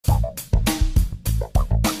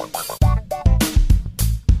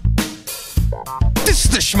This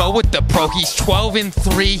is the Schmo with the Pro. He's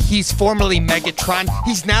 12-3. He's formerly Megatron.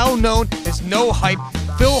 He's now known as No Hype.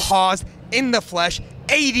 Phil Hawes in the flesh.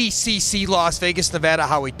 ADCC Las Vegas, Nevada.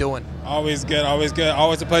 How we doing? Always good, always good.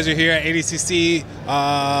 Always a pleasure here at ADCC.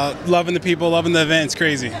 Loving the people, loving the event. It's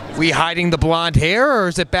crazy. We hiding the blonde hair, or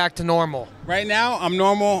is it back to normal? Right now, I'm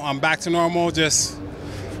normal. I'm back to normal. Just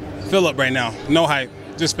fill up right now. No hype.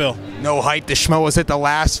 Just Phil. No Hype. The Schmo was at the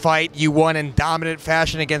last fight. You won in dominant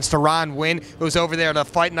fashion against Iran Win. It was over there at a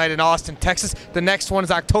fight night in Austin, Texas. The next one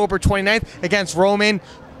is October 29th against Roman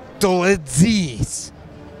Dolidze.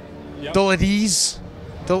 Yep. Dolidze?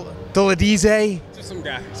 Just some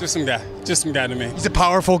guy. Just some guy. Just some guy to me. He's a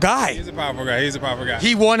powerful guy. He's a powerful guy. He's a powerful guy.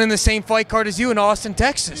 He won in the same fight card as you in Austin,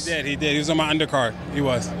 Texas. He did. He did. He was on my undercard. He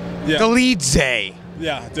was. Yeah. Dolidze.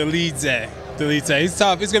 Yeah. Dolidze. He's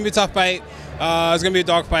tough. It's gonna be a tough fight. It's gonna be a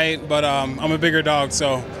dog fight, but I'm a bigger dog,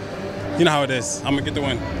 so you know how it is. I'm gonna get the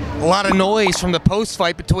win. A lot of noise from the post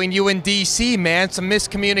fight between you and DC, man. Some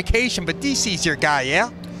miscommunication, but DC's your guy,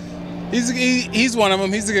 yeah? He's one of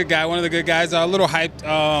them. He's a good guy. One of the good guys. A little hyped.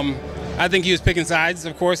 I think he was picking sides.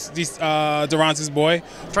 Of course, Durance's boy.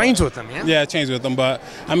 Trains with him, yeah? Yeah, trains with him. But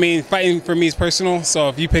I mean, fighting for me is personal. So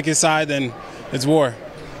if you pick his side, then it's war.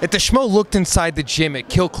 If the Schmo looked inside the gym at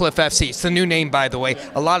Kill Cliff FC, it's the new name, by the way,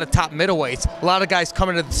 a lot of top middleweights, a lot of guys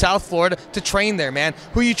coming to South Florida to train there, man.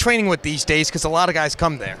 Who are you training with these days? Because a lot of guys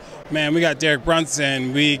come there. Man, we got Derek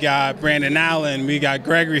Brunson, we got Brandon Allen, we got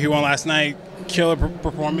Gregory, who won last night. Killer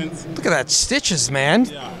performance. Look at that stitches, man.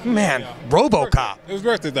 Yeah. Man, Yeah. RoboCop. It was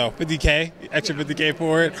worth it, though. 50K, extra 50K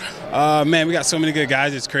for it. Man, we got so many good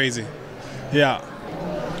guys. It's crazy. Yeah.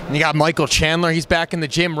 And you got Michael Chandler. He's back in the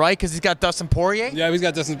gym, right? Because he's got Dustin Poirier? Yeah, he's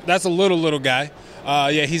got Dustin. That's a little guy.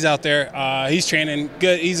 Yeah, he's out there. He's training.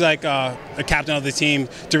 Good. He's like a captain of the team.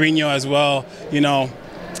 Dorino as well. You know,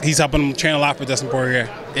 he's helping him train a lot for Dustin Poirier.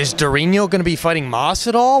 Is Dorino going to be fighting Moss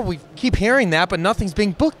at all? We keep hearing that, but nothing's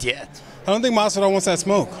being booked yet. I don't think Masvidal wants that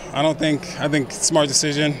smoke. I think smart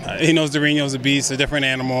decision. He knows Dorino's a beast, a different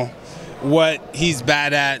animal. What he's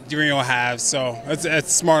bad at, Dorino has, so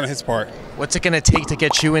it's smart on his part. What's it going to take to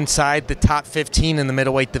get you inside the top 15 in the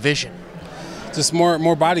middleweight division? Just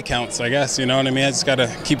more body counts, I guess, you know what I mean? I just got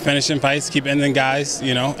to keep finishing fights, keep ending guys,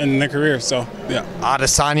 you know, in their career, so, yeah.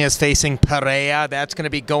 Adesanya is facing Pereira. That's going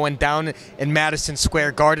to be going down in Madison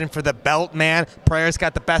Square Garden for the belt, man. Pereira's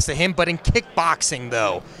got the best of him, but in kickboxing,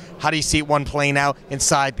 though, how do you see one playing out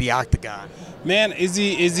inside the octagon? Man,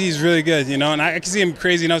 Izzy's really good, you know, and I can see him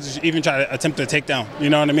crazy enough to even try to attempt a takedown.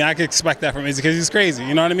 You know what I mean? I could expect that from Izzy because he's crazy.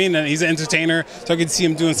 You know what I mean? And he's an entertainer, so I could see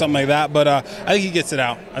him doing something like that. But I think he gets it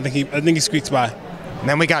out. I think he squeaks by. And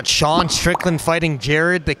then we got Sean Strickland fighting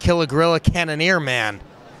Jared, the Killer Gorilla Cannoneer, man.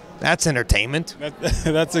 That's entertainment.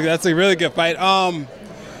 That's a really good fight.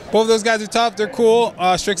 Both of those guys are tough. They're cool.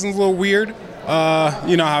 Strickland's a little weird.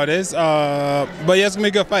 You know how it is. But yeah, it's gonna be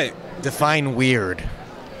a good fight. Define weird.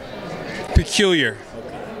 Peculiar.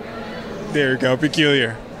 There we go,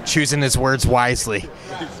 peculiar. Choosing his words wisely.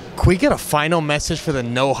 Can we get a final message for the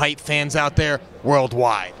No Hype fans out there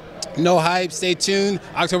worldwide? No hype, stay tuned.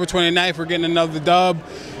 October 29th, we're getting another dub.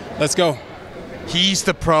 Let's go. He's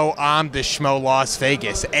the Pro, I'm the Schmo, Las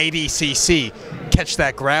Vegas. ADCC. Catch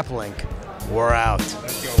that grappling. We're out.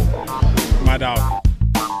 Let's go. My dog.